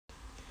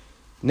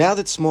Now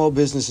that small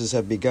businesses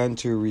have begun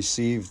to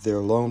receive their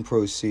loan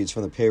proceeds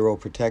from the Payroll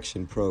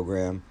Protection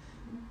Program,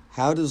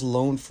 how does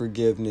loan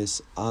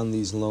forgiveness on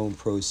these loan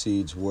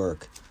proceeds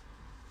work?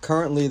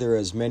 Currently, there are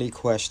as many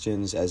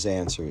questions as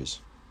answers.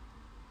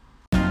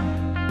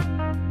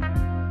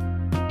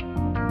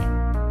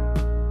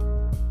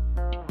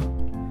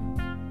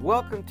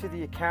 Welcome to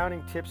the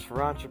Accounting Tips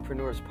for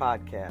Entrepreneurs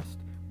podcast.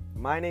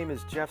 My name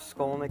is Jeff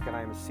Skolnick, and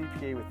I am a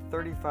CPA with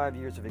 35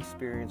 years of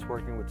experience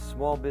working with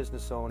small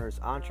business owners,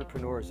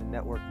 entrepreneurs, and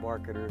network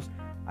marketers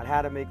on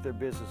how to make their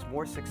business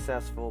more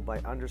successful by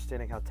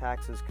understanding how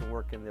taxes can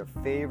work in their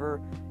favor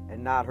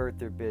and not hurt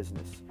their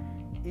business.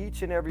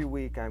 Each and every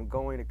week, I'm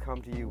going to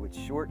come to you with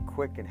short,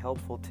 quick, and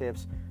helpful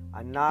tips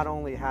on not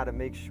only how to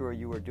make sure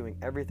you are doing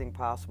everything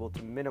possible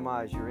to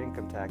minimize your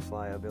income tax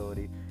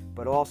liability,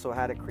 but also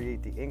how to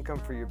create the income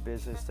for your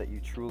business that you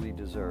truly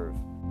deserve.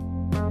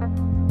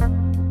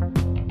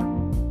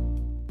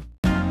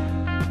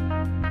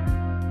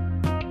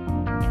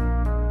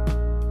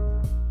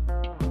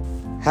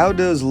 How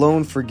does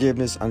loan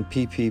forgiveness on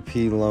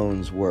PPP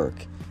loans work?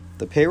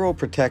 The Payroll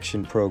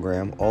Protection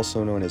Program,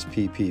 also known as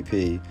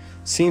PPP,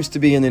 seems to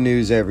be in the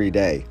news every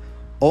day.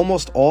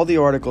 Almost all the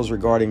articles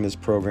regarding this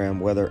program,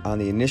 whether on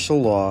the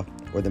initial law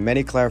or the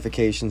many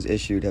clarifications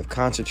issued, have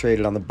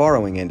concentrated on the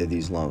borrowing end of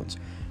these loans.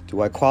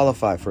 Do I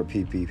qualify for a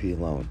PPP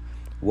loan?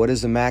 What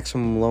is the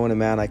maximum loan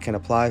amount I can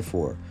apply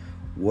for?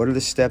 What are the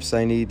steps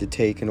I need to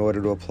take in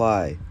order to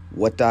apply?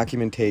 What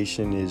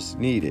documentation is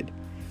needed?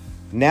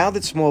 Now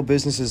that small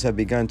businesses have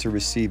begun to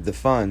receive the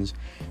funds,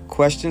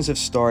 questions have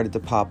started to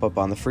pop up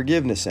on the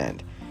forgiveness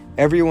end.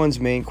 Everyone's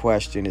main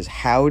question is,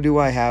 how do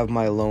I have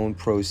my loan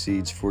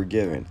proceeds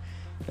forgiven?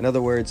 In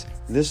other words,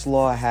 this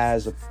law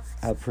has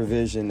a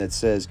provision that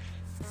says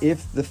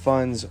if the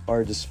funds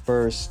are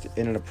dispersed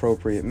in an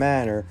appropriate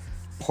manner,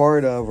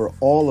 part of or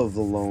all of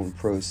the loan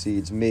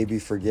proceeds may be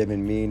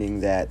forgiven, meaning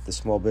that the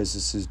small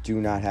businesses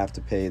do not have to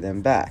pay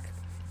them back.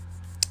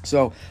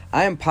 So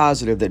I am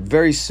positive that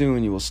very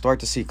soon you will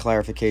start to see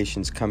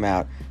clarifications come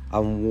out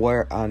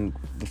on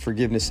the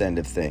forgiveness end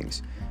of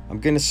things. I'm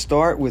going to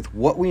start with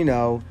what we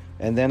know,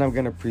 and then I'm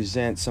going to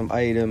present some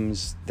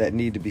items that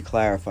need to be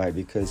clarified,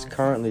 because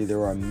currently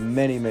there are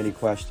many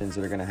questions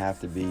that are going to have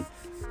to be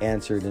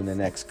answered in the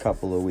next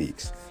couple of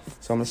weeks.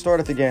 So I'm going to start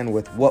off again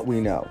with what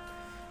we know.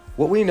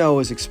 What we know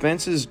is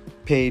expenses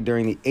paid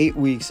during the 8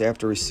 weeks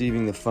after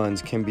receiving the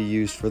funds can be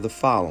used for the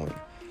following.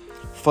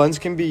 Funds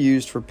can be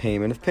used for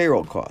payment of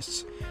payroll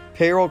costs.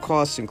 Payroll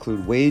costs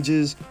include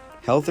wages,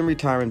 health and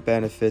retirement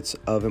benefits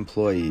of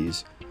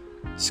employees,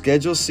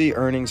 Schedule C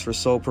earnings for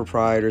sole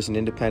proprietors and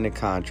independent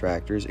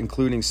contractors,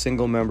 including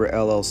single-member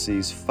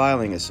LLCs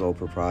filing as sole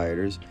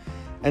proprietors,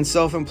 and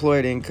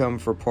self-employed income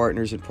for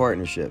partners and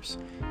partnerships,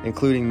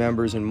 including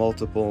members in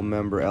multiple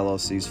member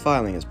LLCs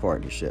filing as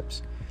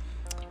partnerships.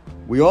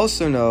 We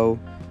also know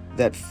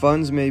that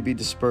funds may be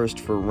dispersed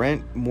for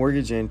rent,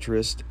 mortgage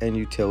interest, and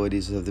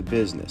utilities of the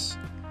business.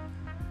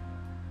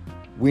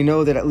 We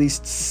know that at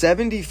least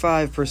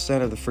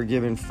 75% of the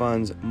forgiven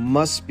funds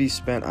must be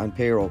spent on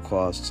payroll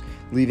costs,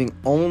 leaving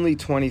only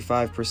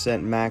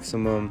 25%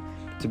 maximum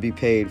to be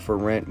paid for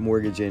rent,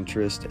 mortgage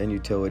interest, and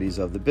utilities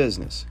of the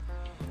business.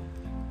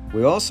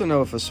 We also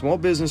know if a small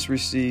business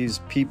receives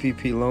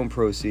PPP loan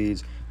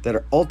proceeds that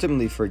are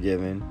ultimately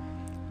forgiven,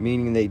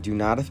 meaning they do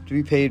not have to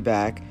be paid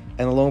back,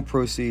 and the loan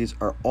proceeds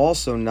are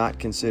also not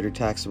considered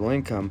taxable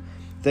income,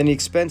 then the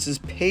expenses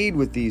paid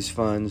with these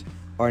funds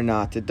are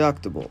not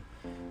deductible.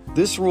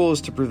 This rule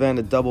is to prevent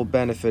a double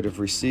benefit of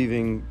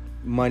receiving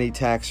money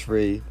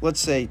tax-free, let's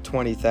say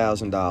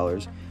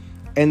 $20,000,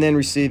 and then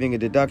receiving a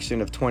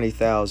deduction of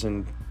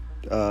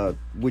 $20,000,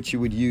 which you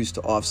would use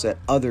to offset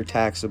other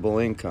taxable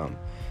income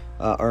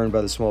earned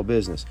by the small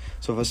business.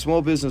 So if a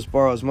small business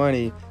borrows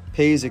money,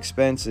 pays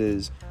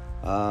expenses,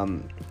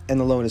 and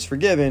the loan is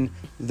forgiven,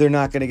 they're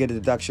not going to get a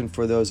deduction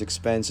for those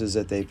expenses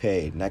that they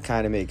paid. And that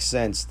kind of makes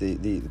sense.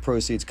 The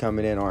proceeds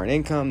coming in aren't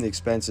income, the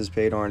expenses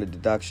paid aren't a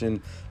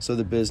deduction, so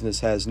the business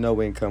has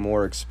no income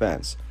or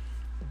expense.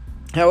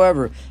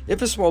 However,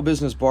 if a small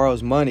business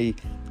borrows money,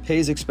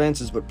 pays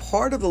expenses, but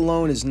part of the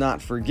loan is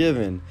not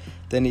forgiven,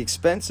 then the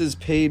expenses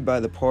paid by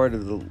the part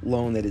of the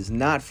loan that is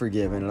not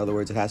forgiven, in other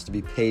words, it has to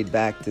be paid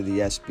back to the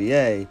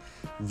SBA,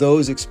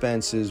 those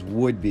expenses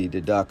would be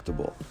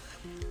deductible.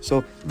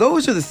 So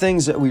those are the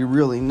things that we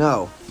really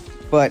know.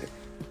 But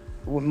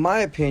in my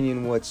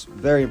opinion, what's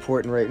very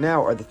important right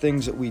now are the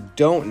things that we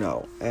don't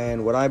know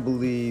and what I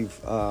believe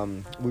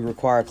we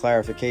require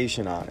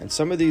clarification on. And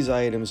some of these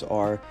items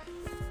are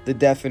the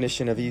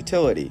definition of a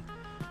utility.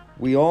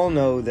 We all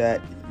know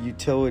that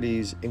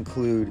utilities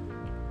include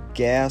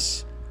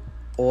gas,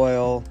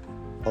 oil,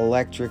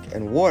 electric,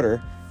 and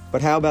water,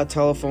 but how about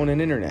telephone and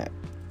internet?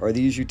 Are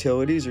these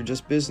utilities or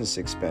just business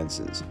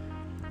expenses?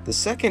 The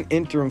second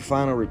interim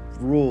final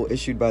rule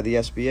issued by the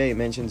SBA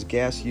mentions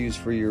gas used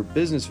for your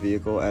business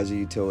vehicle as a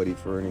utility,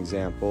 for an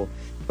example,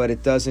 but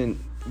it doesn't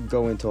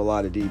go into a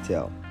lot of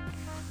detail.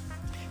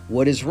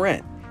 What is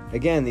rent?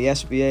 Again, the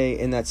SBA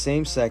in that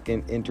same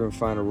second interim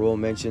final rule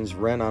mentions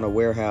rent on a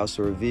warehouse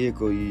or a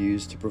vehicle you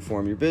use to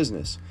perform your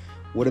business.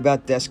 What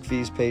about desk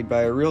fees paid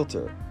by a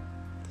realtor?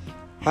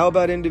 How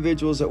about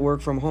individuals that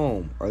work from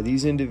home? Are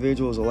these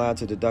individuals allowed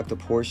to deduct a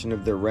portion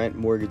of their rent,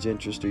 mortgage,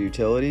 interest, or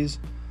utilities?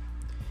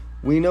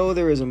 We know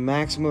there is a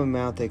maximum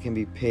amount that can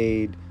be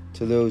paid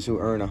to those who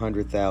earn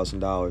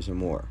 $100,000 or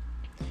more.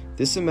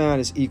 This amount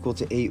is equal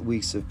to 8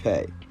 weeks of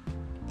pay.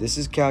 This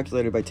is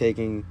calculated by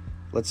taking,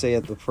 let's say,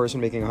 the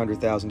person making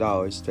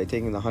 $100,000, by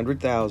taking the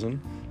 $100,000,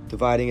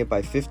 dividing it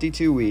by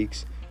 52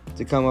 weeks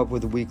to come up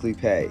with the weekly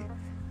pay.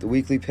 The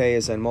weekly pay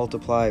is then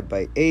multiplied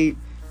by 8,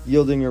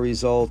 yielding a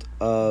result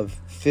of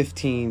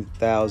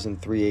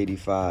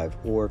 $15,385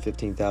 or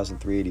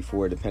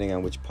 $15,384, depending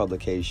on which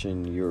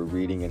publication you're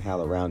reading and how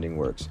the rounding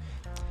works.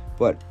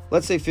 But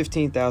let's say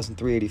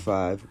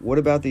 $15,385. What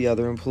about the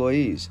other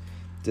employees?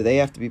 Do they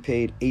have to be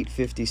paid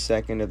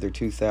 $852 of their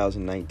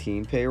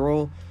 2019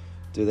 payroll?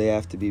 Do they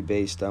have to be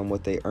based on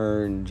what they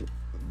earned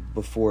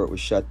before it was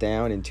shut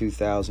down in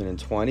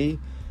 2020?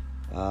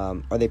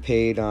 Are they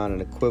paid on an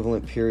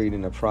equivalent period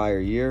in a prior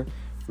year?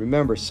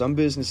 Remember, some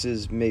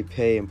businesses may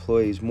pay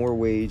employees more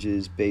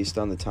wages based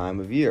on the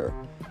time of year.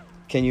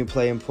 Can you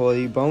pay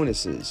employee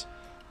bonuses?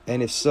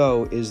 And if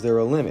so, is there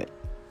a limit?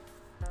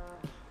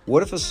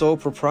 What if a sole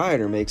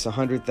proprietor makes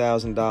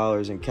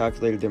 $100,000 and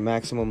calculated their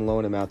maximum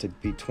loan amount to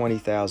be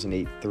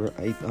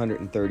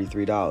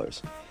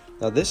 $20,833?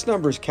 Now, this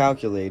number is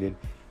calculated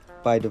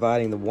by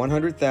dividing the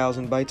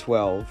 $100,000 by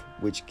 12,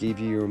 which gives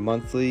you your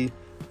monthly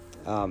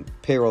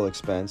payroll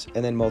expense,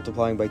 and then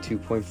multiplying by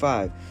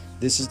 2.5.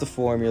 This is the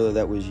formula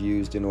that was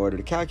used in order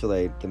to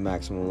calculate the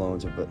maximum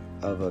loans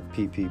of a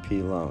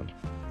PPP loan.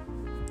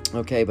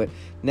 Okay, but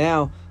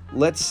now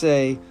let's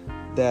say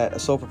that a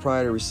sole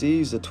proprietor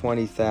receives the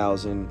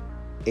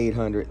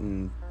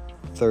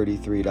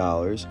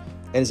 $20,833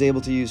 and is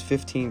able to use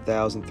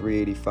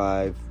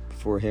 $15,385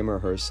 for him or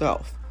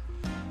herself.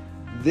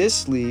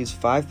 This leaves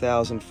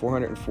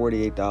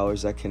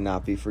 $5,448 that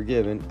cannot be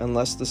forgiven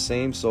unless the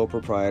same sole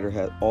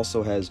proprietor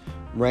also has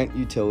rent,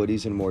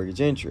 utilities, and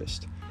mortgage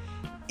interest.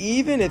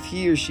 Even if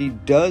he or she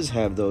does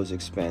have those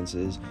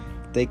expenses,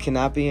 they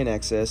cannot be in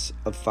excess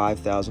of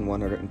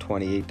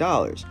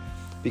 $5,128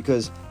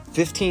 because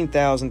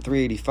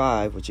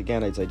 $15,385, which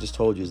again, as I just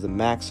told you, is the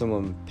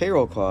maximum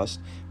payroll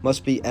cost,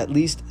 must be at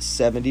least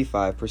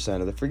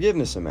 75% of the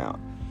forgiveness amount.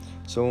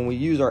 So when we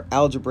use our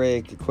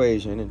algebraic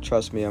equation, and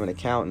trust me, I'm an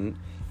accountant,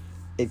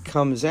 it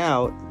comes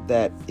out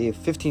that if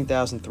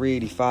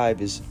 $15,385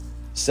 is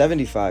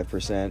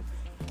 75%,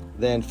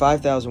 then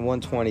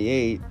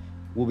 $5,128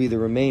 will be the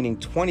remaining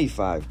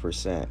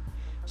 25%.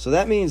 So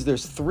that means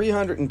there's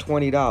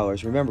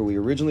 $320. Remember, we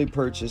originally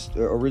borrowed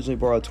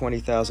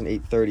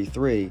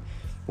 $20,833.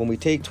 When we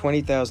take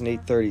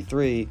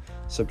 $20,833,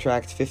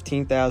 subtract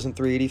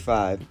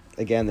 $15,385,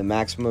 again, the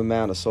maximum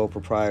amount a sole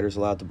proprietor is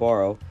allowed to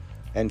borrow,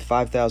 and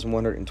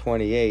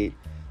 $5,128,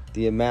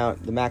 the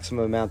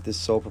maximum amount this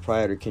sole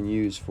proprietor can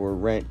use for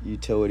rent,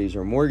 utilities,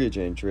 or mortgage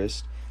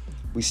interest,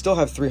 we still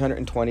have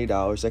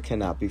 $320 that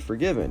cannot be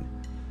forgiven.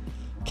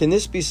 Can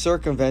this be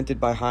circumvented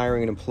by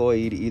hiring an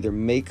employee to either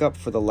make up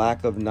for the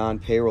lack of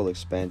non-payroll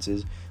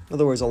expenses? In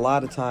other words, a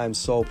lot of times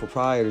sole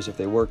proprietors, if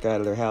they work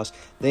out of their house,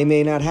 they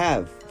may not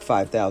have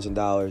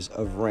 $5,000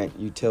 of rent,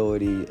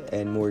 utility,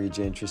 and mortgage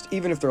interest,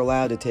 even if they're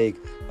allowed to take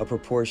a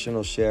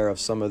proportional share of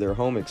some of their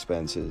home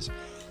expenses.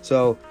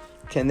 So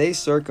can they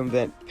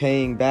circumvent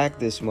paying back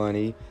this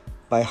money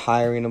by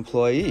hiring an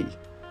employee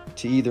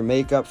to either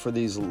make up for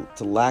the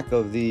lack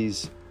of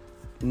these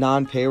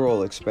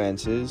non-payroll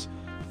expenses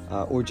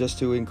or just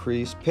to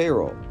increase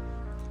payroll?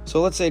 So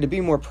let's say, to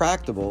be more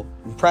practical,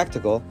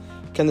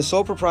 can the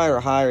sole proprietor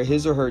hire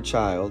his or her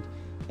child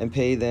and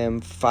pay them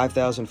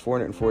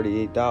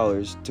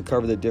 $5,448 to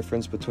cover the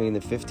difference between the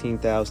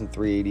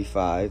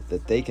 $15,385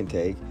 that they can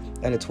take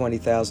and the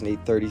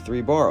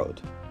 $20,833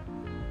 borrowed?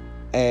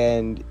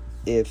 And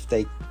if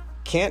they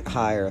can't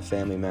hire a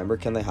family member,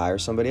 can they hire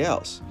somebody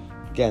else?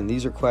 Again,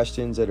 these are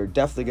questions that are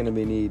definitely going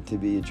to need to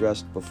be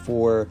addressed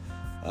before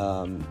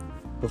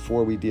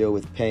we deal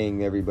with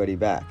paying everybody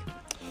back.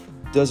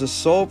 Does a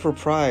sole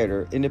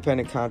proprietor,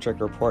 independent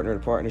contractor, or partner in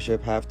a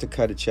partnership have to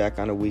cut a check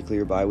on a weekly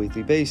or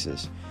bi-weekly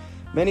basis?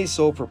 Many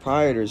sole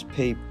proprietors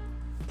pay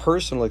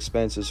personal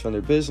expenses from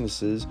their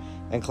businesses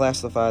and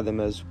classify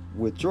them as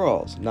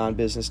withdrawals,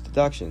 non-business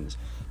deductions,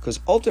 because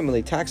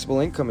ultimately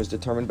taxable income is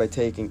determined by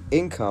taking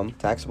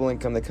taxable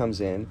income that comes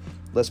in,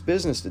 less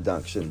business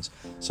deductions.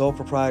 Sole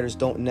proprietors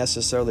don't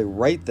necessarily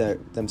write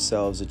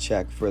themselves a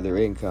check for their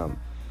income.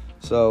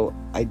 So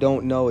I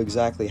don't know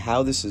exactly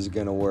how this is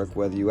going to work,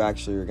 whether you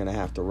actually are going to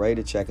have to write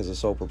a check as a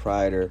sole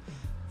proprietor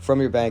from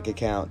your bank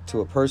account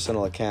to a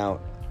personal account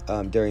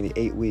during the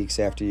 8 weeks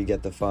after you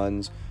get the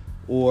funds,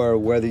 or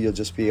whether you'll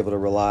just be able to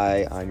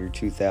rely on your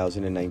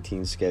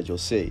 2019 Schedule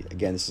C.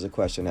 Again, this is a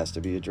question that has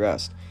to be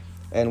addressed.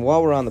 And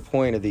while we're on the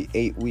point of the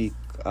 8-week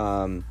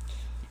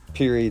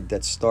period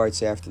that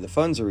starts after the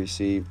funds are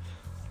received,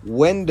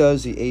 when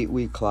does the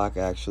 8-week clock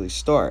actually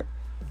start?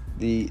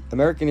 The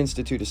American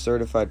Institute of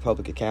Certified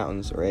Public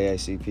Accountants, or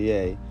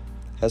AICPA,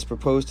 has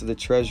proposed to the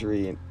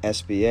Treasury and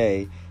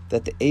SBA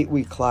that the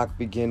 8-week clock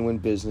begin when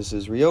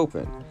businesses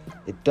reopen.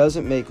 It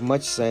doesn't make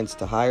much sense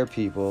to hire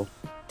people,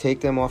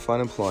 take them off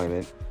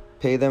unemployment,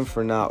 pay them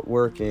for not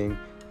working,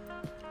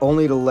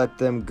 only to let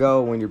them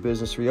go when your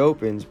business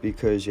reopens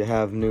because you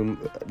have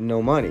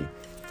no money.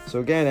 So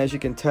again, as you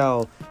can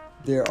tell,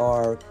 there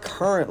are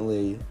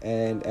currently,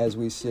 and as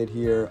we sit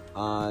here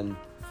on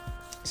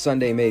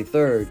Sunday, May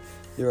 3rd,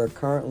 there are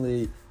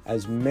currently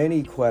as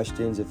many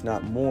questions, if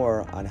not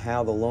more, on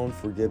how the loan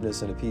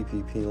forgiveness and a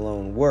PPP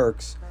loan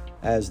works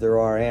as there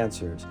are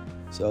answers.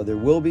 So there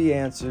will be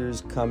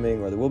answers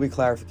coming, or there will be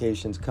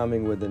clarifications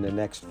coming within the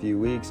next few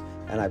weeks,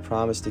 and I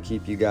promise to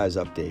keep you guys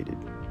updated.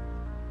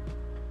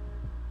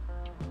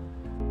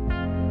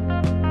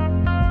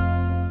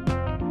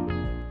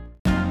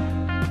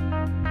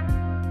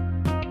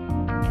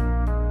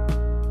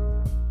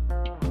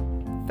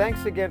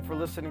 Thanks again for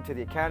listening to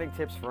the Accounting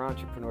Tips for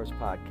Entrepreneurs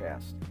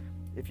podcast.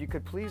 If you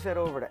could please head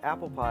over to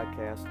Apple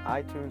Podcasts,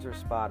 iTunes, or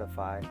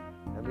Spotify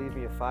and leave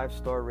me a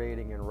 5-star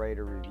rating and write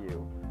a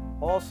review.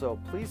 Also,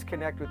 please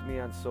connect with me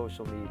on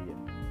social media.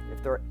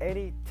 If there are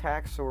any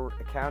tax or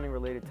accounting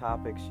related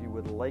topics you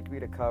would like me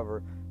to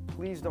cover,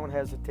 please don't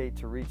hesitate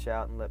to reach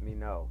out and let me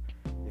know.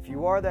 If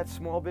you are that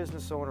small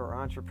business owner or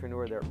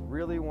entrepreneur that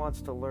really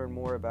wants to learn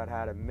more about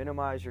how to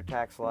minimize your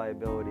tax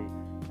liability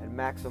and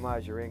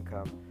maximize your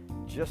income,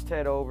 just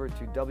head over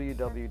to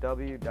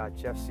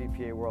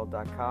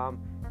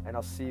www.jeffcpaworld.com and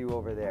I'll see you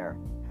over there.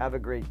 Have a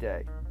great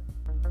day.